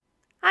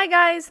Hi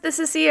guys, this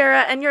is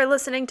Sierra, and you're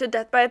listening to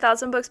Death by a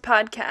Thousand Books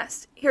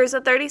podcast. Here's a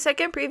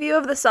 30-second preview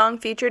of the song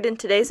featured in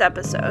today's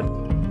episode.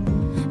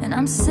 And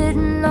I'm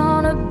sitting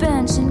on a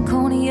bench in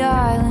Coney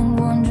Island,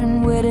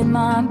 wondering where did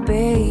my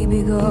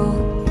baby go?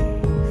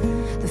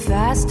 The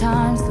fast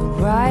times, the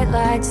bright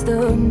lights,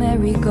 the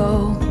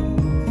merry-go.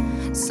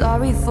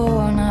 Sorry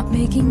for not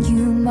making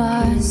you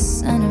my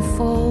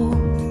centerfold.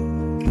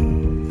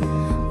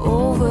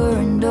 Over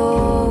and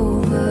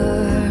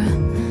over,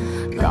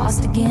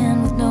 lost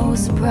again with no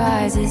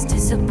surprises.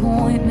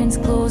 Disappointments,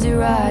 close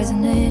your eyes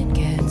and it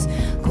gets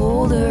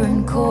colder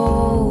and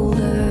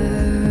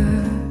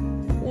colder.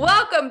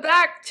 Welcome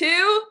back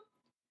to...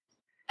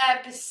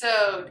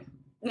 Episode.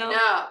 No.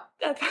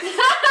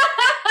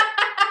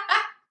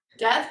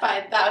 Death by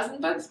a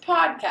Thousand Books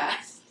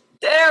podcast.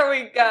 There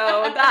we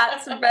go.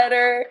 That's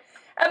better.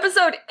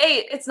 Episode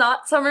 8, It's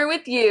Not Summer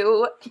With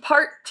You.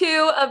 Part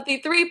 2 of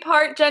the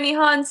 3-part Jenny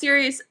Han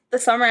series, The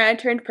Summer I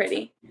Turned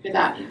Pretty.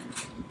 Without you.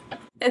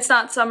 It's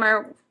not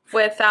summer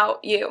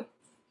without you.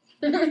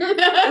 Is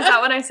that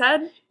what I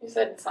said? You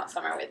said it's not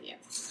summer with you.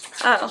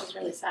 Oh. Which is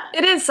really sad.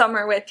 It is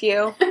summer with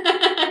you.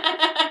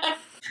 Oh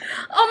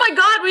my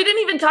god, we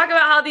didn't even talk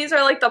about how these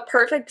are like the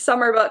perfect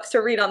summer books to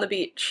read on the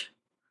beach.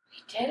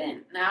 We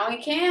didn't. Now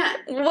we can.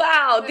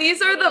 Wow, these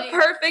are the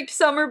perfect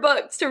summer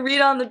books to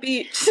read on the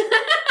beach.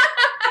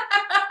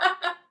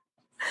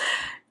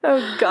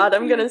 Oh god,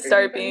 I'm gonna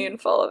start being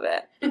full of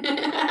it.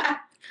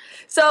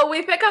 So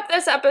we pick up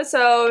this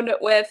episode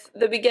with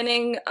the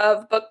beginning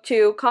of book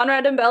 2.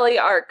 Conrad and Belly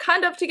are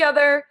kind of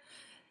together.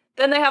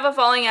 Then they have a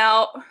falling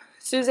out.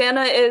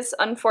 Susanna is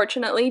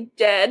unfortunately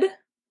dead.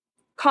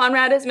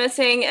 Conrad is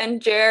missing,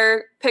 and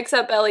Jer picks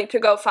up Belly to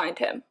go find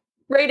him.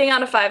 Rating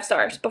out of 5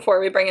 stars before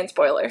we bring in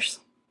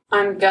spoilers.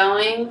 I'm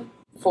going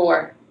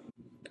 4.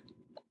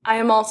 I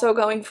am also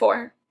going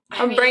 4.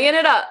 I'm bringing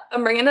it up.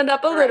 I'm bringing it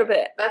up a little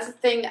bit. That's the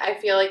thing. I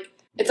feel like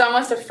it's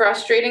almost a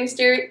frustrating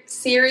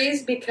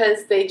series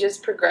because they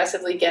just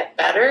progressively get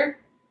better.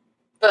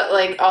 But,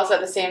 like, also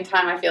at the same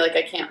time, I feel like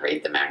I can't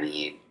rate them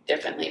any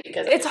differently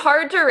because it's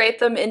hard to rate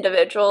them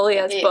individually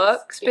as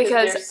books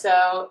because they're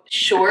so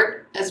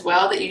short as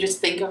well that you just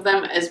think of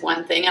them as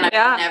one thing. And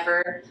I've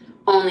never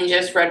only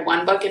just read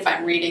one book. If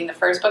I'm reading the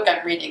first book,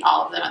 I'm reading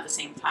all of them at the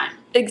same time.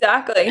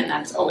 Exactly. And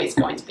that's always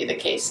going to be the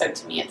case. So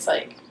to me, it's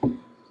like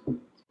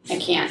I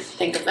can't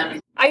think of them.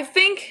 I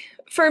think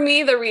for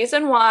me, the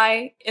reason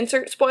why,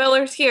 insert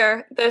spoilers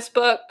here, this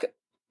book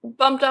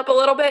bumped up a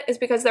little bit is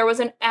because there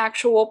was an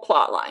actual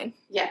plot line.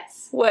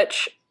 Yes.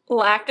 Which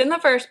lacked in the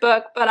first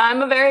book, but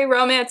I'm a very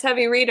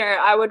romance-heavy reader.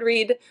 I would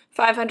read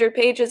 500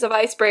 pages of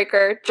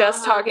Icebreaker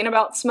just talking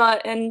about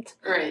smut and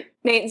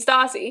Nate and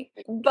Stassi.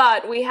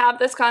 But we have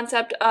this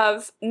concept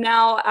of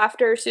now,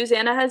 after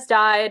Susanna has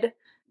died,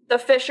 the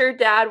Fisher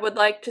dad would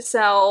like to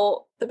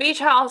sell the beach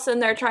house,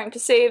 and they're trying to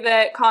save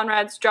it.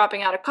 Conrad's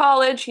dropping out of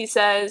college. He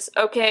says,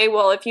 okay,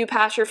 well, if you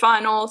pass your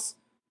finals,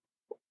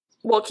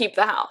 we'll keep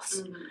the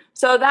house. Mm-hmm.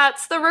 So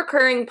that's the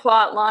recurring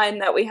plot line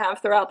that we have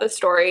throughout the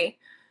story,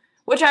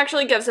 which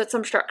actually gives it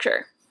some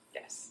structure.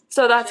 Yes.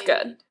 So that's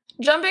good.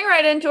 Jumping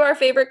right into our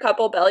favorite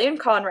couple, Belly and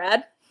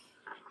Conrad.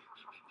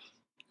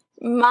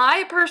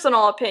 My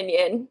personal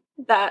opinion,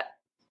 that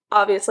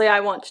obviously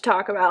I want to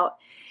talk about,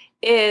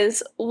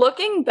 is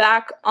looking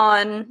back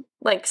on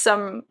like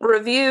some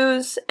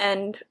reviews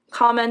and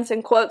comments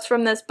and quotes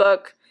from this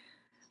book,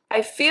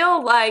 I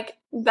feel like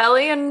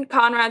Belly and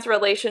Conrad's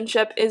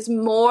relationship is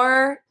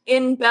more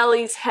in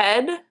Belly's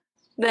head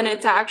than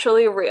it's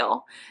actually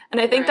real. And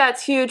I think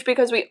that's huge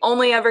because we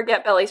only ever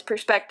get Belly's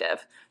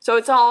perspective. So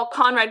it's all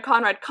Conrad,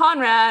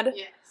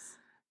 yes.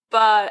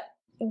 But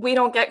we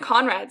don't get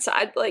Conrad's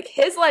side. Like,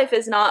 his life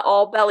is not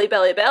all Belly.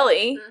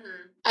 Mm-hmm.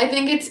 I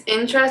think it's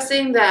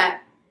interesting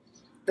that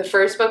the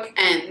first book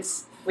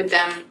ends with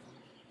them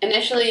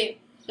initially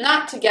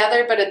not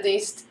together, but at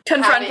least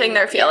confronting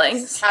their feelings.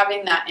 Yes,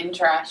 having that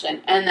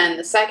interaction. And then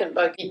the second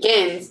book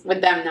begins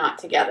with them not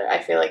together. I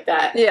feel like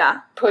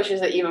that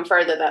pushes it even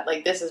further that,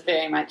 like, this is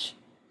very much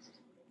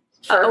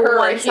for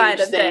her a huge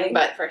thing,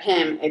 but for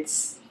him,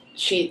 it's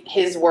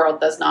his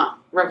world does not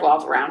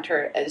revolve around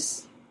her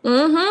as...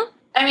 Mm-hmm.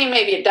 I mean,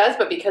 maybe it does,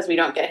 but because we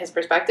don't get his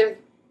perspective,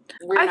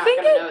 we're not going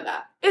to know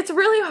that. It's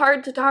really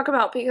hard to talk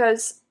about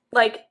because,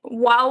 like,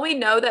 while we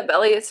know that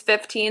Belly is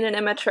 15 and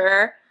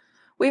immature,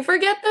 we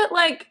forget that,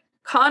 like,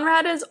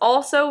 Conrad is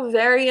also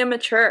very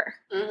immature.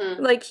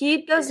 Mm-hmm. Like,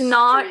 he does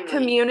not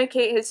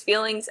communicate his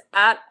feelings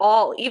at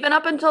all, even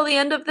up until the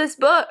end of this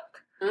book.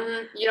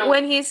 Mm-hmm.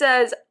 When he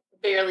says,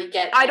 barely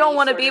get I don't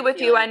want to be with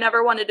you, I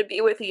never wanted to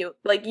be with you.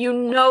 Like, you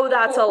know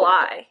that's a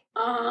lie.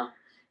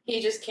 He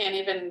just can't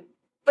even...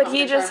 But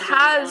he just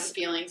has... his own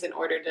feelings in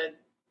order to...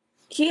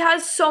 He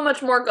has so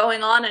much more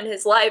going on in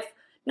his life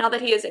now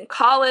that he is in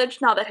college,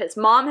 now that his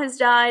mom has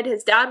died,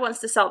 his dad wants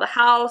to sell the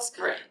house.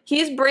 Right.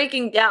 He's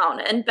breaking down,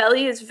 and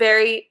Belly is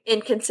very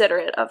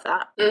inconsiderate of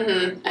that.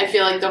 Mm-hmm. I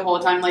feel like the whole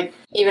time, like,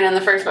 even in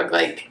the first book,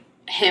 like,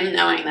 him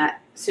knowing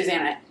that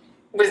Susanna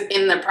was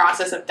in the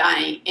process of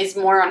dying is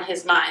more on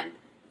his mind.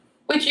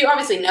 Which you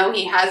obviously know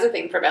he has a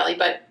thing for Belly,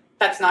 but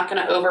that's not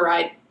going to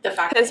override the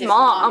fact that his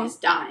mom is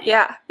dying.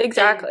 Yeah,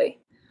 exactly.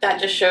 And that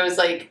just shows,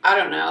 like, I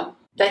don't know,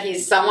 that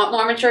he's somewhat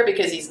more mature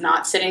because he's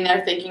not sitting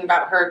there thinking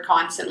about her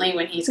constantly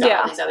when he's got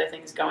all these other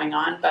things going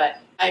on. But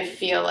I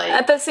feel like...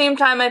 At the same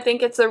time, I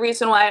think it's the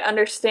reason why I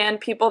understand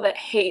people that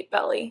hate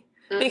Belly.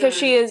 Because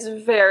she is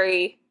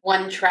very...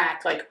 one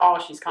track, like, all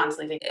she's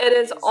constantly thinking about. It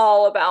is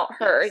all about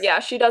her. Yes. Yeah,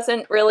 she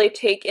doesn't really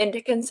take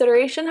into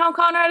consideration how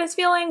Conrad is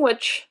feeling,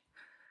 which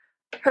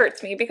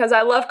hurts me because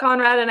I love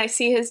Conrad and I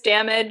see his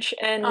damage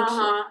and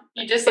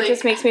it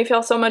just makes me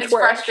feel so much worse. It's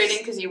frustrating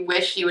because you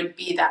wish she would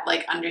be that,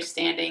 like,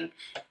 understanding.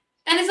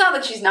 And it's not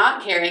that she's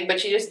not caring,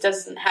 but she just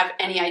doesn't have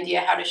any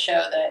idea how to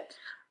show that.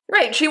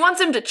 Right, she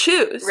wants him to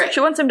choose. Right. She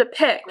wants him to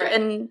pick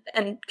and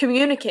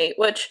communicate,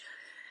 which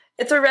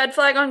it's a red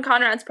flag on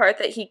Conrad's part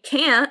that he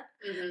can't,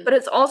 but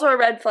it's also a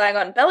red flag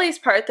on Belly's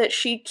part that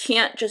she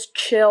can't just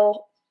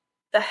chill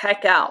the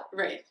heck out.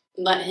 Right.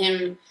 Let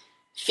him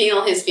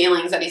feel his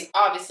feelings that he's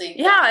obviously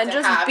and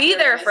just be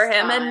there for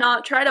him and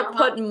not try to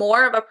put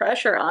more of a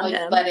pressure on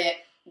him. Let it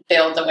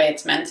build the way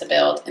it's meant to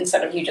build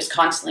instead of you just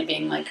constantly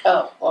being like,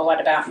 oh, well,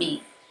 what about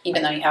me?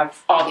 Even though you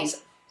have all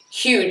these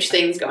huge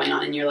things going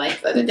on in your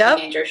life that a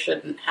teenager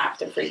shouldn't have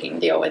to freaking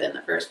deal with in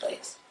the first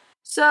place.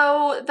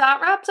 So that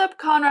wraps up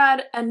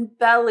Conrad and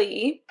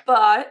Belly,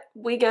 but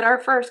we get our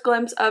first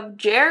glimpse of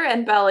Jer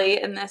and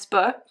Belly in this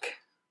book.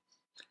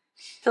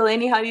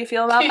 Delaney, how do you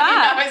feel about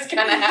that? I was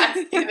going to ask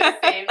you the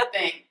same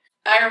thing.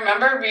 I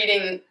remember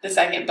reading the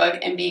second book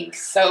and being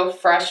so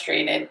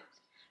frustrated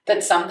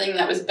that something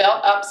that was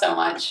built up so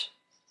much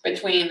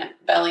between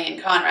Belly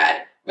and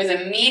Conrad was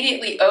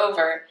immediately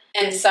over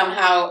and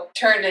somehow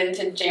turned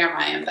into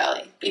Jeremiah and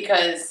Belly.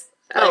 Because,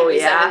 like we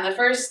said in the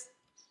first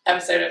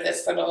episode of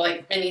this little,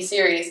 like,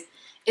 mini-series,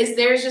 is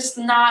there's just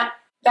not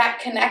that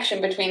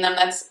connection between them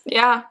that's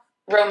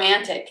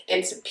romantic.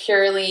 It's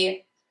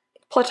purely...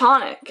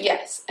 platonic.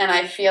 Yes. And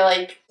I feel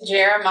like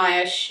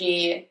Jeremiah,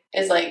 she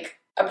is like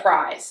a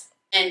prize.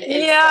 And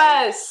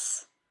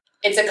it's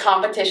it's a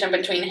competition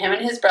between him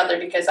and his brother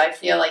because I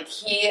feel like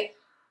he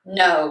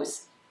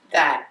knows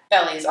that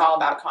Belly is all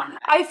about Conrad.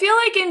 I feel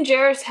like in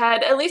Jer's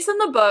head, at least in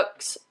the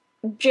books,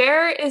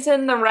 Jer is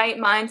in the right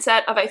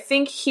mindset of I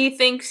think he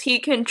thinks he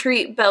can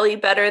treat Belly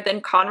better than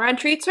Conrad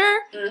treats her.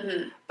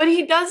 But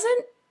he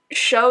doesn't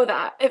show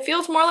that. It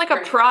feels more like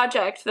a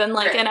project than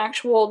like an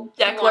actual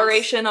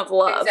declaration of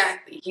love.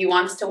 Exactly. He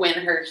wants to win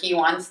her. He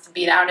wants to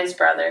beat out his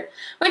brother.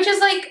 Which is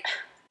like...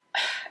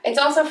 it's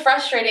also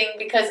frustrating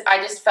because I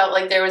just felt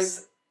like there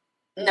was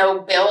no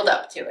build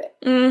up to it.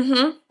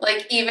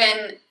 Like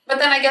even... but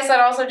then I guess that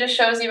also just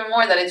shows even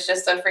more that it's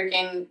just a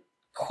freaking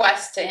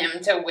quest to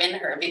him to win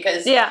her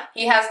because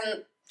he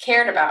hasn't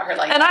cared about her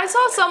like that. And I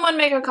saw someone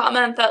make a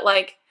comment that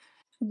like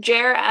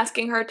Jer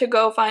asking her to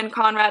go find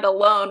Conrad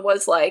alone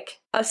was like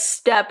a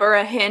step or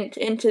a hint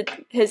into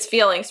his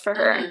feelings for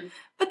her.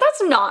 But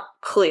that's not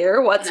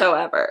clear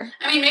whatsoever.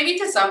 No. I mean, maybe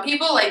to some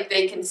people, like,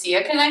 they can see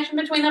a connection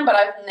between them, but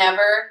I've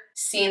never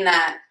seen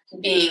that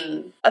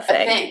being a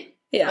thing.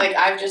 Yeah. Like,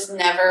 I've just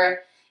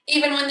never,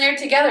 even when they're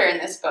together in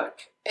this book,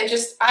 it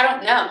just, I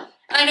don't know.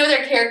 And I know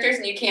they're characters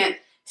and you can't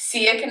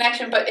see a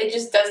connection, but it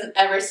just doesn't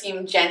ever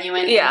seem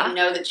genuine. And you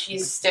know that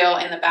she's still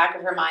in the back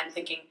of her mind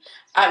thinking,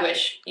 I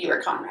wish you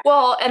were Conrad.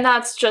 Well, and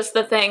that's just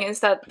the thing,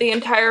 is that the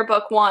entire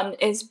book one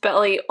is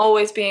Belly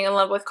always being in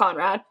love with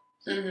Conrad.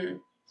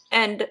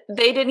 And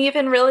they didn't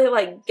even really,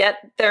 like,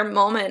 get their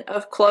moment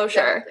of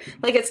closure. Exactly.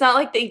 Like, it's not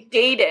like they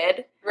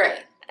dated.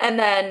 Right. And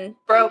then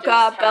broke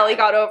up, Belly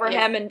got over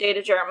him and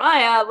dated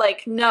Jeremiah.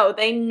 Like, no,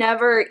 they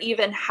never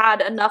even had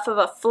enough of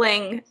a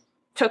fling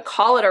to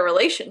call it a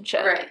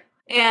relationship. Right.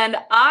 And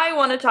I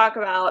want to talk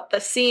about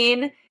the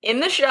scene in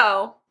the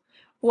show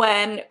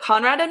when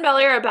Conrad and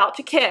Belly are about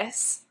to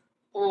kiss.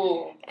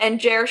 Ooh. And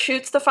Jer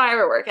shoots the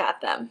firework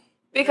at them.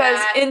 Because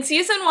in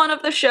season 1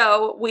 of the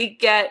show, we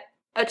get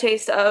a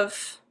taste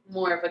of...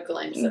 more of a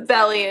glimpse of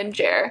Belly and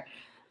Jer.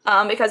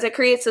 Because it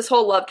creates this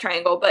whole love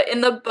triangle. But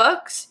in the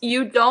books,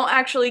 you don't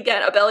actually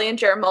get a Belly and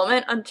Jer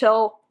moment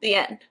until the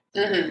end.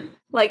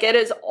 Like, it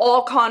is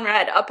all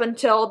Conrad up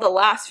until the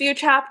last few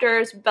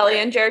chapters, Belly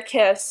and Jer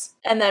kiss,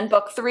 and then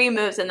book 3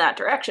 moves in that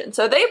direction.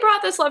 So they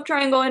brought this love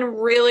triangle in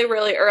really,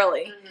 really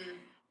early.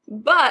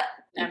 But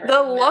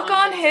the look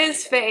on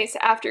his face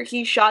after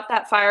he shot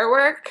that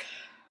firework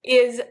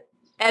is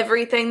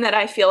everything that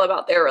I feel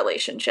about their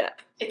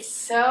relationship. It's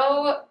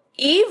so...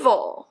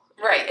 evil.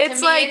 Right.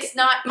 It's to me, like it's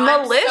not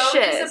malicious.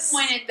 I'm so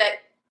disappointed that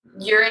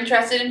you're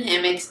interested in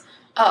him. It's,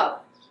 oh,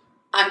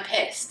 I'm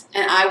pissed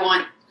and I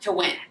want to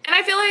win. And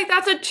I feel like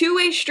that's a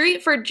two-way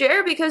street for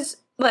Jer because,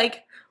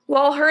 like,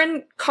 while her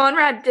and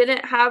Conrad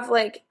didn't have,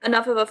 like,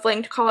 enough of a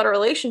fling to call it a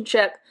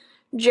relationship,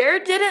 Jer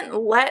didn't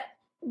let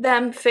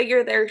them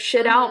figure their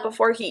shit out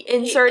before he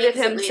inserted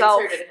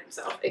himself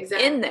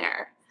in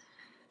there.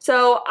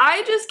 So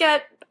I just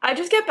get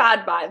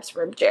bad vibes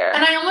from Jer.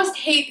 And I almost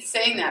hate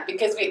saying that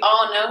because we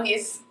all know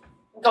he's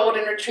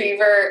golden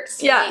retriever,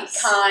 sweet,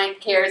 kind,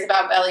 cares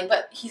about Belly,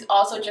 but he's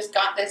also just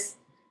got this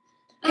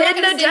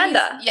hidden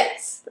agenda.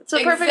 Yes. It's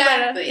a perfect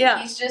idea.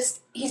 Yeah.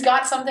 He's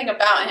got something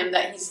about him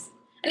that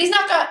he's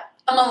not got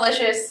a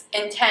malicious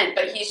intent,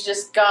 but he's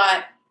just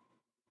got,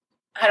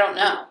 I don't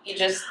know, he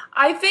just...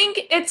 I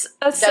think it's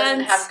a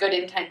doesn't have good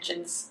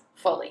intentions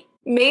fully.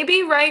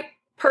 Maybe right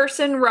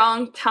person,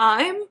 wrong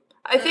time.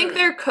 I think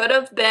there could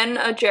have been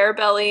a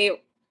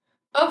Jer-Belly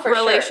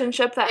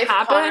relationship that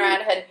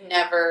happened.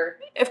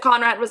 If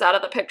Conrad was out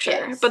of the picture.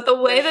 Yes, but the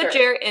way that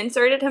Jer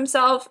inserted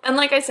himself, and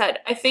like I said,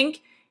 I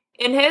think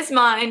in his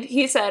mind,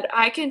 he said,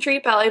 I can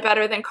treat Belly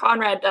better than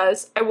Conrad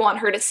does. I want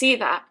her to see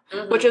that.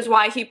 Which is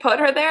why he put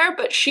her there,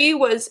 but she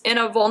was in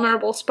a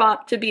vulnerable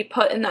spot to be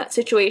put in that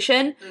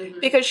situation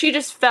because she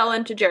just fell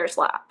into Jer's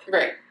lap.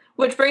 Right.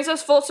 Which brings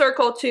us full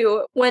circle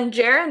to when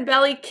Jer and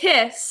Belly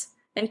kiss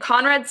and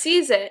Conrad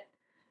sees it,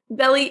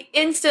 Belly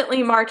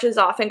instantly marches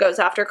off and goes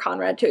after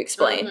Conrad to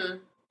explain.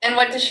 And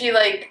what does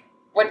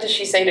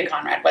she say to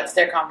Conrad? What's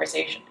their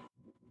conversation?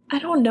 I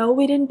don't know.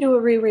 We didn't do a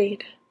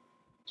reread.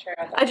 Sure,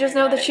 I just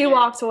know that she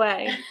walks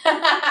away.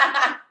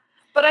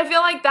 But I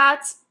feel like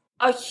that's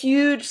a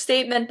huge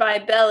statement by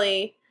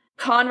Belly.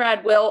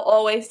 Conrad will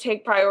always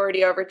take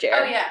priority over Jer.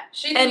 Oh, yeah.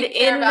 She didn't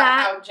care about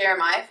how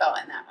Jeremiah felt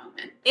in that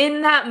moment.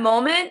 In that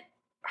moment,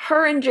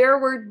 her and Jer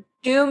were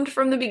doomed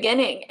from the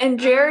beginning. And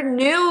Jer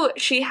knew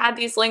she had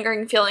these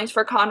lingering feelings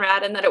for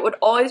Conrad and that it would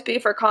always be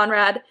for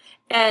Conrad.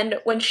 And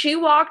when she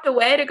walked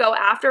away to go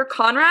after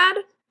Conrad,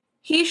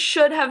 he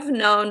should have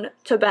known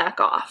to back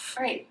off.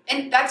 Right.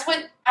 And that's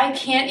what I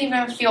can't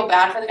even feel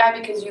bad for the guy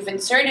because you've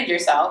inserted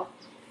yourself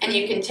and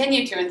you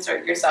continue to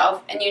insert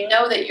yourself and you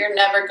know that you're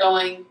never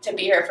going to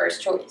be her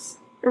first choice.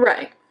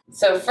 Right.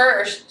 So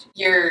first,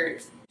 you're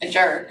a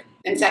jerk.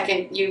 And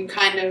second, you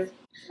kind of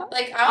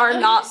are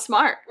not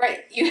smart.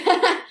 Right.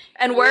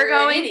 And we're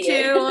going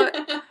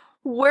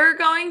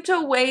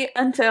to wait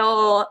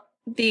until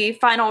the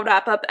final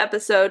wrap-up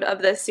episode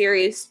of this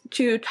series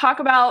to talk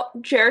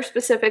about Jer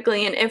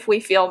specifically and if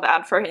we feel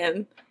bad for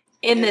him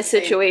in this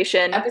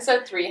situation.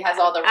 Episode 3 has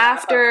all the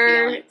wrap-up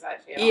feelings, I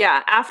feel.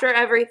 Yeah, after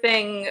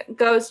everything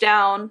goes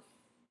down,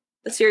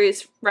 the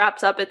series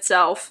wraps up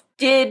itself.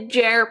 Did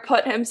Jer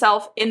put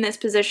himself in this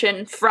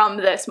position from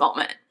this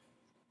moment?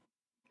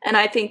 And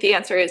I think the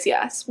answer is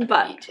yes,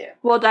 but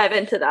we'll dive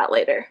into that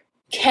later.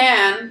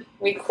 Can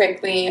we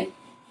quickly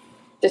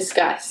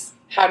discuss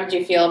how did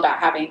you feel about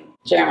having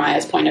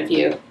Jeremiah's point of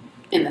view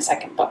in the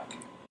second book?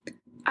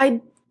 I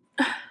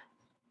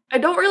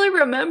don't really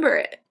remember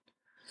it.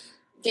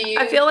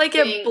 I feel like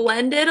it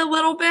blended a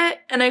little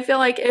bit, and I feel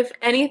like if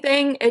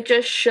anything, it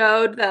just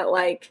showed that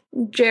like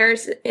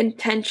Jer's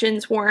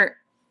intentions weren't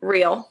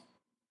real.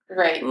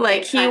 Right.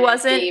 Like he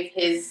wasn't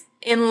his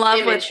in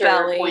love with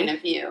Belly. Point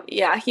of view.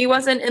 Yeah, he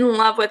wasn't in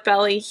love with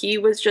Belly. He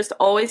was just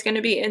always going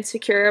to be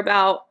insecure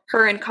about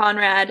her and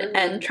Conrad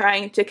and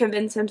trying to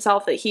convince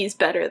himself that he's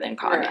better than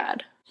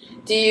Conrad.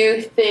 Right. Do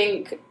you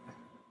think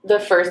the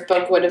first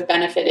book would have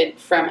benefited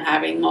from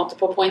having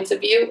multiple points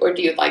of view, or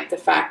do you like the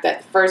fact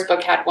that the first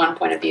book had one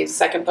point of view, the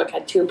second book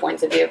had 2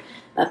 points of view,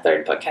 and the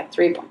third book had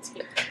 3 points of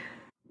view?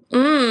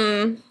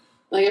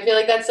 Like, I feel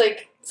like that's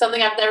like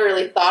something I've never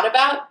really thought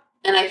about,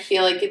 and I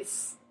feel like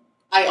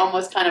I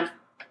almost kind of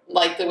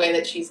like the way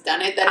that she's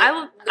done it,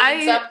 that it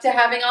leads up to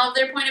having all of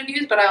their point of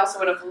views, but I also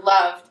would have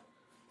loved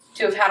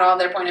to have had all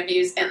their point of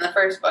views in the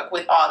first book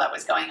with all that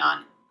was going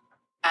on.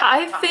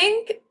 I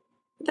think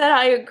that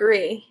I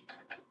agree.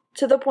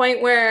 To the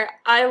point where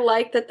I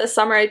like that The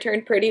Summer I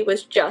Turned Pretty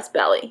was just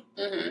Belly.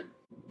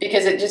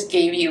 Because it just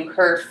gave you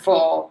her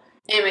full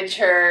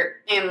immature,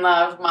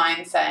 in-love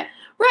mindset.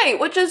 Right,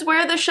 which is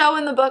where the show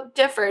and the book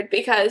differed,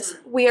 because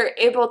we are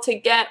able to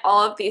get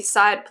all of these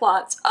side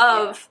plots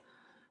of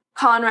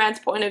Conrad's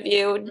point of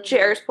view,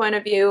 Jer's point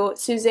of view,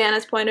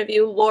 Susanna's point of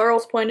view,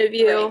 Laurel's point of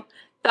view. Right.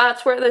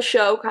 That's where the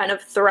show kind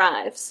of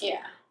thrives.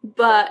 Yeah.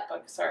 But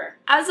books are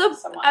as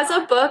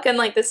a book and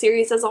like the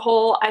series as a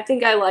whole, I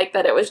think I like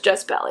that it was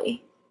just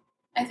Belly.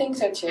 I think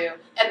so too.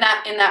 And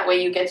that in that way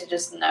you get to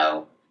just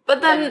know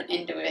them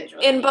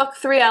individually. In book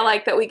 3 I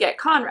like that we get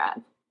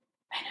Conrad.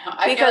 I know.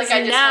 I feel like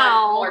I just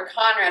want more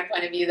Conrad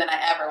point of view than I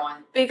ever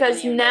want.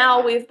 Because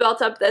now we've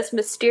built up this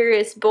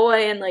mysterious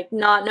boy and like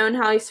not known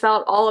how he's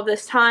felt all of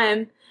this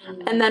time.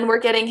 And then we're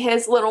getting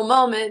his little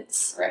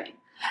moments. Right.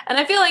 And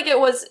I feel like it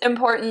was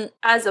important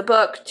as a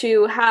book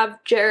to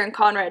have Jer and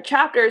Conrad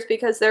chapters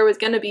because there was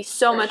going to be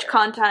so much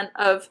content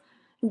of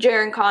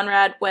Jer and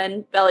Conrad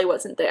when Belly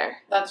wasn't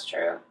there. That's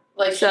true.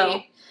 Like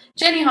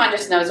Jenny Han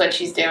just knows what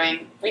she's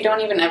doing. We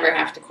don't even ever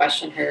have to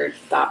question her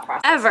thought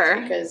process.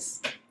 Ever.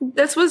 Because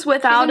this was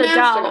without a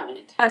doubt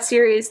a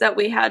series that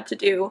we had to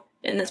do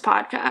in this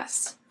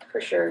podcast.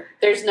 For sure.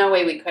 There's no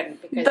way we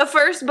couldn't. Because the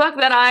first book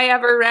that I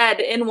ever read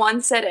in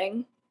one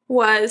sitting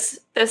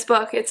was this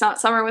book, It's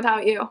Not Summer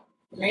Without You.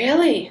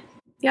 Really?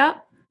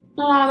 Yep.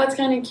 Oh, that's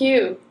kind of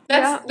cute.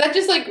 That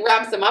just like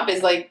wraps them up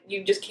is like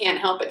you just can't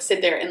help but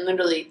sit there and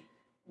literally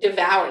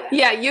devour them.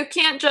 Yeah, you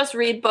can't just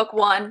read book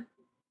 1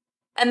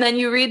 and then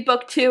you read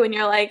book 2 and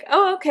you're like,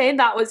 oh, okay,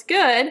 that was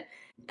good.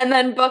 And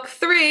then book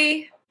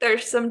 3,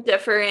 there's some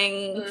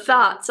differing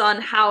thoughts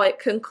on how it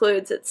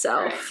concludes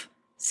itself. Right.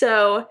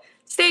 So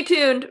stay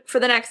tuned for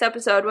the next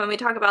episode when we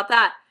talk about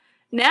that.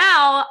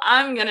 Now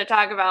I'm going to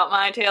talk about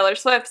my Taylor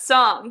Swift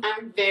song.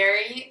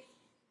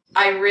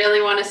 I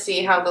really want to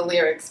see how the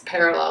lyrics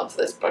parallel to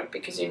this book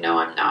because I'm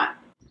not.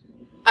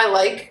 I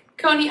like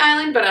Coney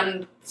Island, but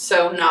I'm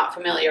so not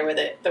familiar with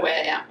it the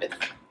way I am with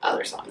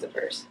other songs of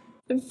hers.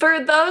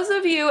 For those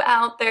of you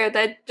out there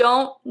that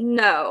don't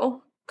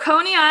know,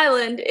 Coney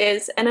Island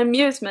is an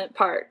amusement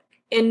park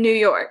in New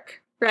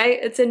York, right?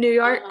 It's in New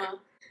York. Uh-huh.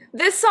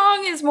 This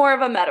song is more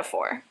of a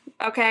metaphor,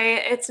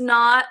 okay? It's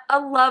not a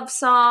love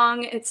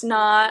song. It's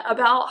not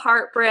about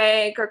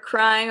heartbreak or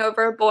crying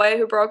over a boy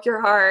who broke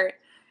your heart.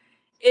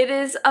 It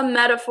is a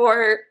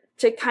metaphor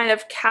to kind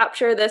of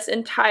capture this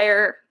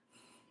entire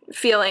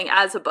feeling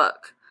as a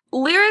book.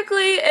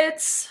 Lyrically,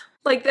 it's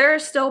like there are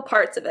still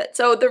parts of it.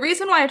 So the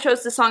reason why I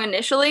chose this song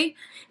initially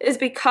is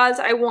because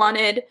I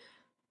wanted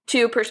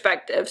two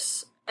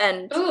perspectives.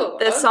 And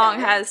this song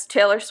has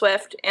Taylor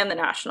Swift and the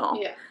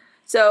National. Yeah.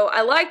 So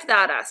I liked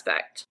that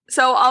aspect.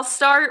 So I'll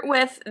start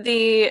with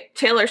the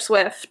Taylor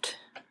Swift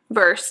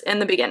verse in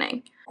the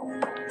beginning.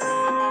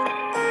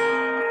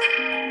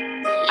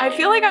 I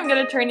feel like I'm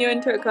going to turn you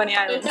into a Coney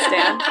Island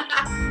stan.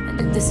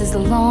 And this is the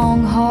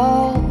long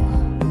haul.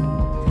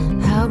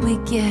 How'd we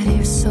get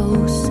here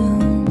so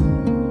soon?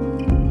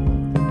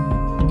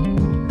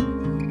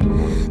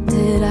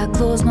 Did I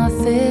close my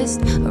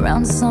fist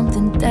around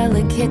something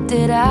delicate?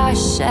 Did I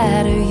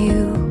shatter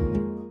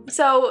you?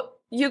 So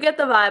you get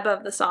the vibe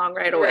of the song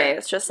right away.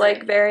 It's just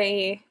like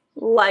very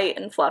light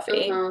and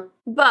fluffy. Mm-hmm.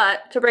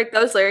 But to break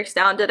those lyrics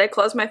down, did I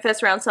close my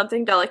fist around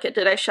something delicate?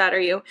 Did I shatter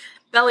you?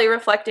 Belly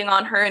reflecting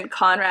on her and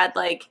Conrad,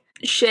 like,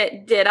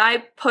 shit, did I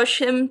push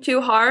him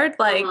too hard?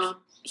 Like,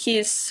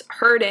 he's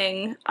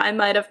hurting. I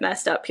might have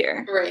messed up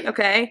here. Right.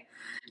 Okay?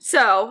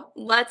 So,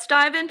 let's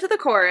dive into the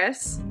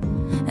chorus.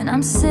 And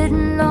I'm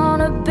sitting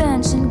on a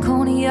bench in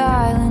Coney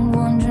Island,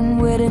 wondering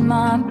where did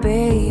my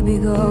baby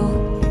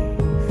go?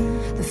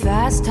 The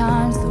fast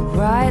times, the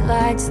bright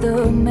lights,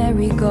 the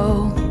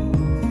merry-go.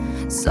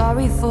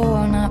 Sorry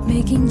for not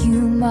making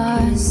you my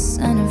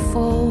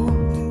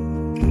centerfold.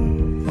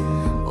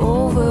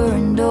 Over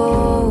and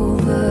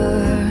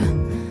over.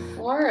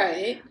 All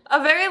right.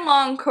 A very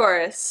long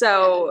chorus,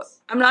 so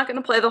I'm not going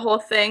to play the whole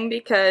thing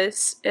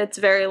because it's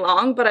very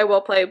long, but I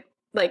will play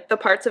like the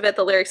parts of it,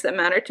 the lyrics that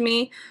matter to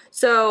me.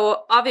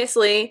 So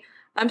obviously,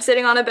 I'm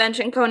sitting on a bench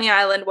in Coney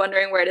Island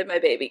wondering where did my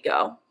baby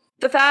go?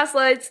 The fast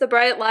lights, the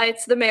bright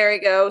lights, the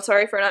merry-go.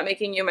 Sorry for not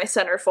making you my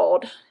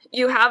centerfold.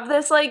 You have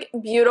this like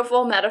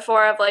beautiful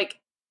metaphor of like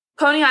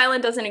Coney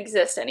Island doesn't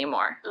exist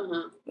anymore.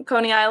 Mm-hmm.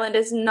 Coney Island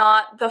is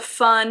not the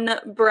fun,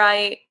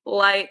 bright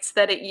lights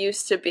that it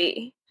used to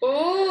be.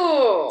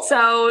 Ooh.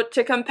 So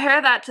to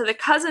compare that to the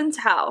cousin's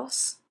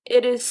house,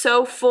 it is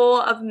so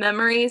full of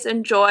memories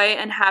and joy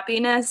and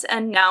happiness,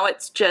 and now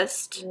it's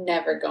just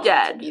never going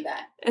dead. To be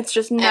that. It's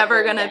just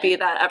never going to be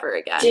that ever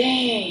again.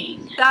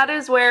 Dang. That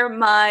is where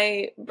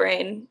my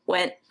brain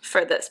went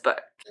for this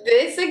book.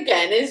 This,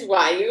 again, is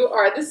why you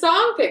are the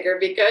song picker,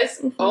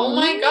 because, oh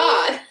my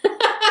God.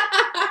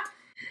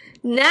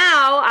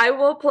 Now I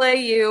will play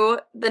you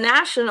the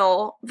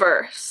National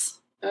verse.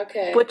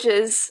 Okay. Which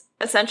is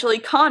essentially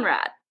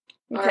Conrad.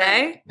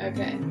 Okay? Right.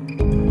 Okay.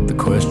 The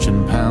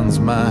question pounds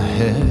my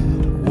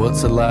head.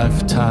 What's a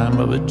lifetime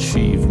of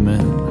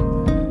achievement?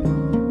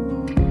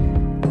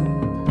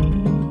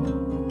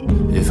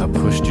 If I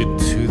pushed you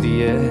to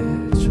the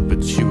edge,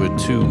 but you were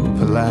too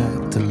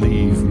polite to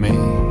leave me.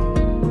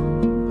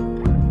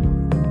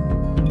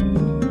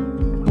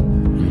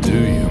 Do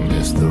you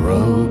miss the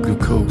rogue who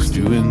coaxed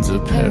you into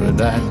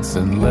paradise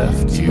and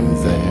left you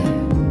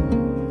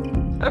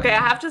there? Okay,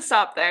 I have to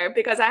stop there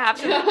because I'm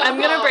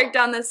going to break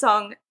down this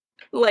song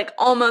like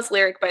almost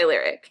lyric by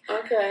lyric.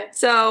 Okay.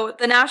 So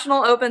the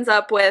National opens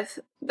up with,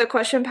 the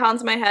question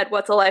pounds my head,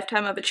 what's a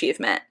lifetime of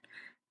achievement?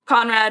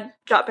 Conrad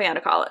dropping out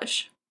of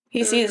college.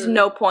 He sees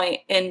no point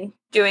in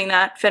doing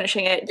that,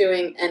 finishing it.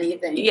 Doing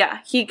anything. Yeah,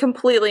 he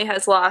completely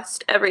has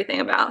lost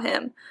everything about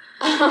him.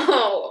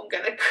 Oh, I'm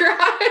gonna cry.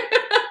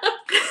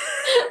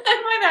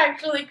 I might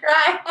actually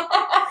cry.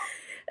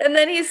 And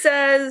then he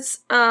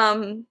says,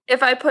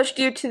 if I pushed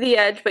you to the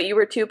edge, but you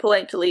were too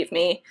polite to leave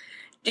me,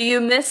 do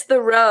you miss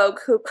the rogue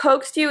who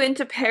coaxed you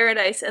into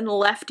paradise and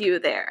left you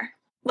there?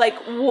 Like,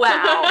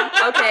 wow.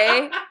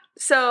 Okay.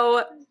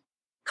 So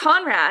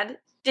Conrad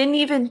didn't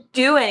even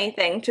do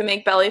anything to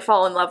make Belly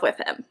fall in love with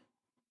him.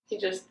 He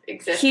just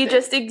existed. He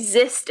just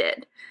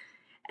existed.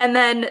 And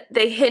then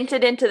they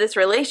hinted into this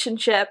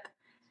relationship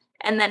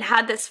and then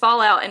had this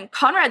fallout, and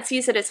Conrad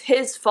sees it as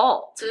his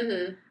fault.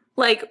 Mm-hmm.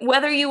 Like,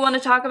 whether you want to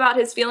talk about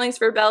his feelings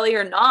for Belly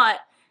or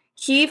not,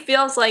 he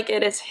feels like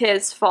it is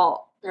his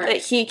fault that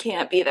he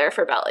can't be there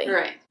for Belly.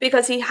 Right.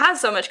 Because he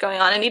has so much going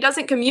on, and he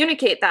doesn't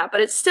communicate that,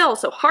 but it's still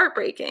so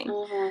heartbreaking.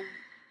 Mm-hmm.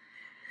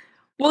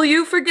 Will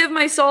you forgive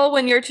my soul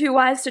when you're too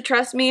wise to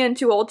trust me and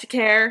too old to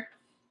care?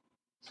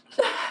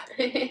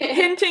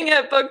 Hinting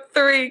at book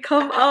 3,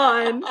 come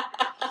on.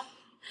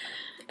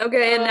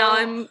 Okay, and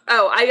now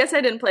I guess I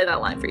didn't play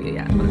that line for you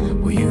yet.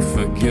 Will you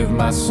forgive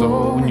my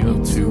soul when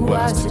you're too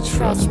wise to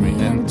trust me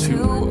and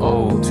too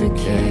old to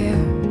care?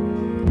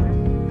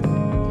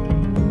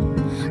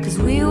 'Cause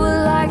we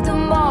were like the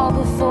mall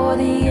before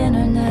the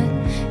internet.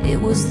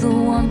 It was the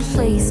one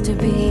place to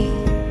be.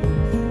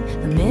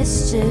 The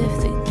mischief,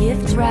 the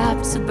gift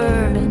wrapped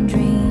suburban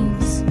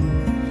dreams.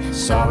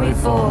 Sorry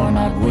for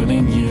not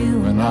winning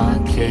you an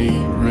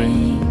arcade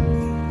ring.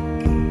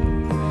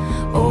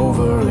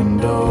 Over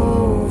and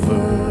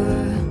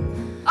over.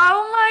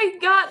 Oh my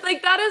god,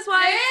 like that is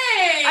why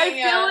I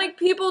feel like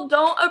people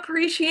don't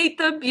appreciate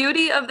the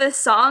beauty of this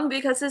song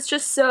because it's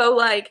just so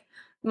like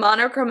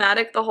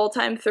monochromatic the whole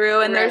time through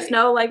and there's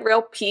no like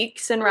real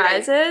peaks and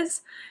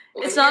rises.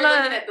 Well, it's not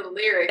at the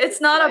lyrics,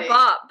 it's not like, a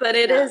bop, but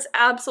it is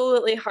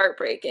absolutely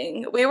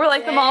heartbreaking. We were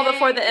like the mall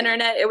before the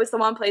internet. It was the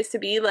one place to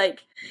be.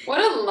 Like,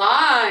 what a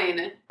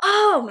line.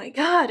 Oh my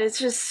god, it's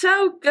just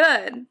so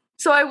good.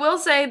 So I will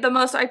say the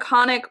most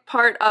iconic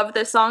part of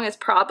this song is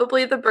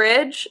probably the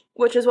bridge,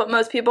 which is what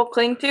most people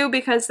cling to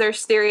because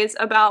there's theories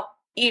about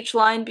each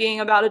line being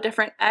about a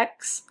different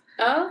ex.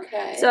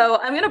 Okay. So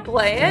I'm going to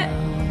play it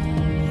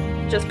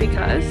just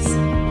because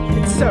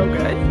it's so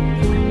good.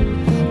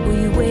 Were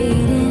you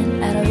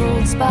waiting at a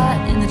road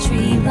spot in the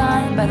tree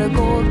line by the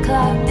gold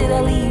clock? Did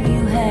I leave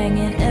you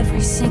hanging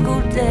every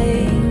single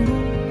day?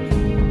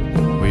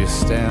 Were you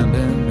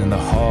standing in the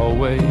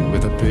hallway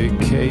with a big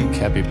cake?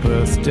 Happy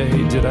birthday.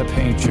 Did I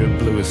paint your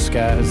bluest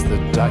skies the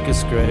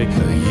darkest gray?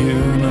 The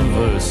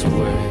universe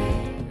way.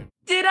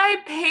 Did I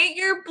paint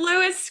your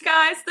bluest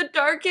skies the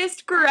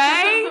darkest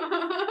gray?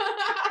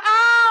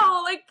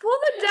 Ow! Like, pull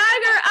the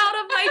dagger out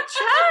of my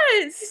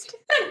chest!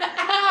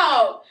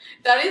 Ow!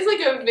 That is like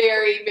a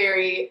very,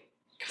 very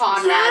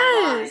Conrad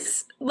line.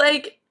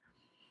 Like...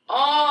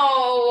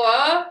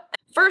 Oh!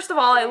 First of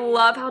all, I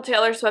love how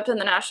Taylor Swift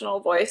and the National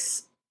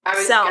Voice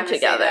sound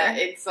together. Say that.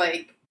 It's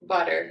like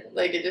butter.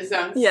 Like, it just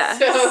sounds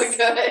so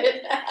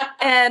good.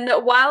 And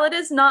while it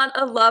is not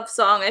a love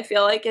song, I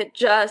feel like it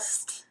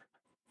just,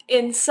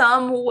 in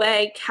some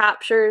way,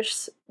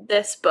 captures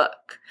this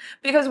book.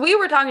 Because we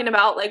were talking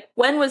about, like,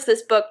 when was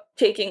this book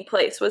taking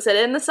place? Was it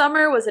in the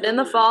summer? Was it in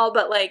the fall?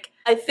 But, like,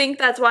 I think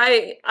that's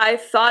why I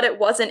thought it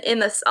wasn't in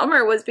the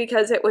summer was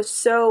because it was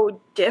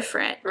so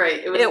different.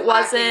 Right. It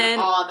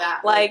wasn't all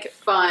that, like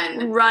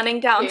fun. Running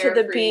down to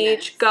the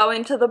beach,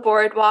 going to the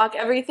boardwalk,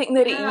 everything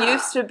that it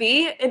used to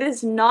be, it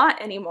is not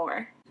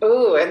anymore.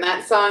 Ooh, and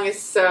that song is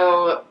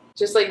so...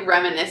 just like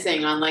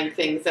reminiscing on like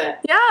things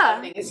that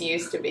things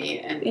used to be,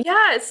 and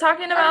it's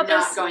talking about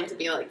not this going to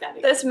be like that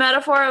again. This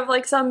metaphor of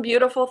like some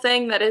beautiful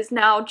thing that is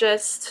now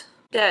just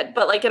dead,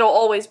 but like it'll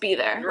always be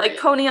there. Right. Like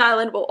Coney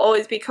Island will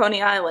always be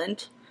Coney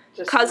Island.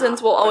 Just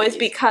cousins will always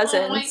be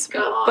cousins,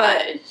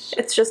 but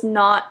it's just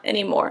not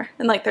anymore.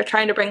 And like they're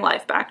trying to bring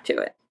life back to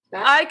it.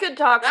 I could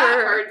talk that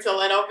hurts a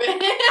little bit.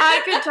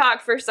 I could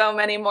talk for so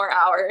many more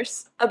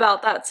hours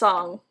about that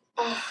song.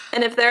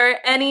 And if there are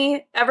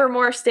any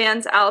Evermore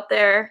stands out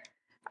there,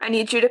 I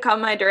need you to come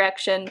my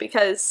direction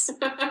because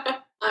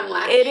I'm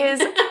laughing. It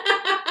is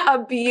a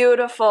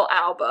beautiful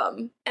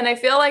album. And I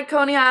feel like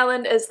Coney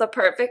Island is the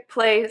perfect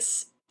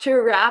place to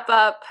wrap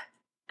up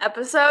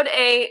episode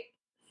 8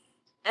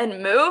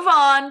 and move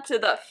on to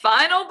the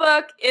final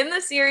book in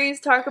the series,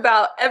 talk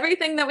about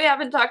everything that we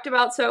haven't talked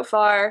about so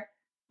far.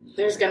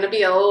 There's going to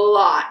be a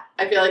lot.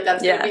 I feel like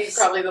that's going to be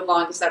probably the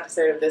longest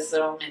episode of this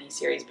little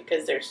mini-series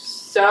because there's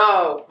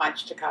so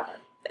much to cover.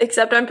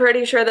 Except I'm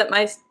pretty sure that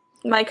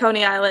my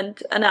Coney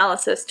Island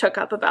analysis took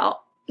up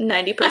about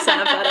 90% of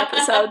that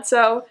episode,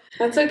 so...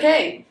 That's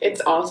okay.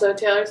 It's also a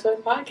Taylor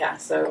Swift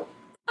podcast, so...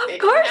 Of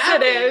course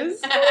it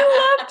is!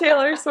 I love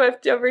Taylor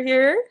Swift over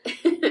here.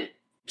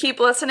 Keep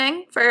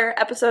listening for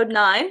episode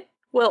 9.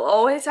 We'll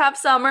always have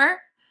summer.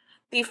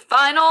 The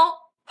final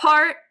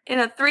part in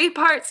a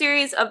 3-part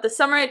series of The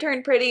Summer I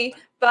Turned Pretty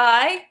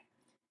by...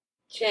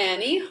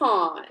 Jenny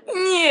Han.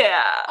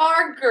 Yeah.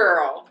 Our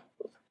girl.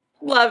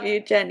 Love you,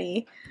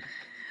 Jenny.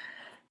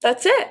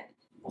 That's it.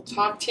 We'll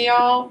talk to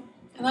y'all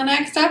in the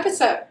next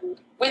episode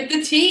with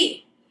the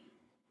tea.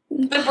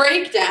 The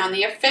breakdown,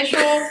 the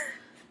official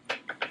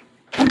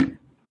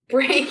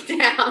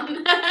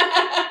breakdown.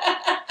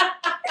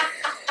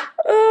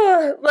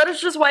 Let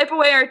us just wipe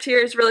away our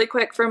tears really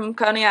quick from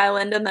Coney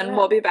Island and then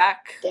we'll be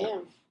back.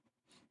 Damn.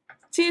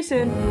 See you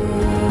soon.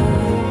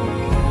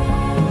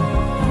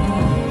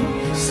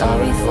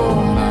 Sorry for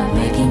not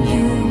making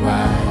you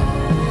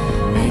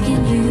mine,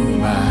 making you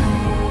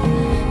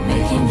mine,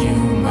 making you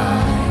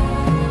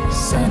mine,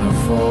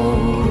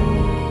 centerfold.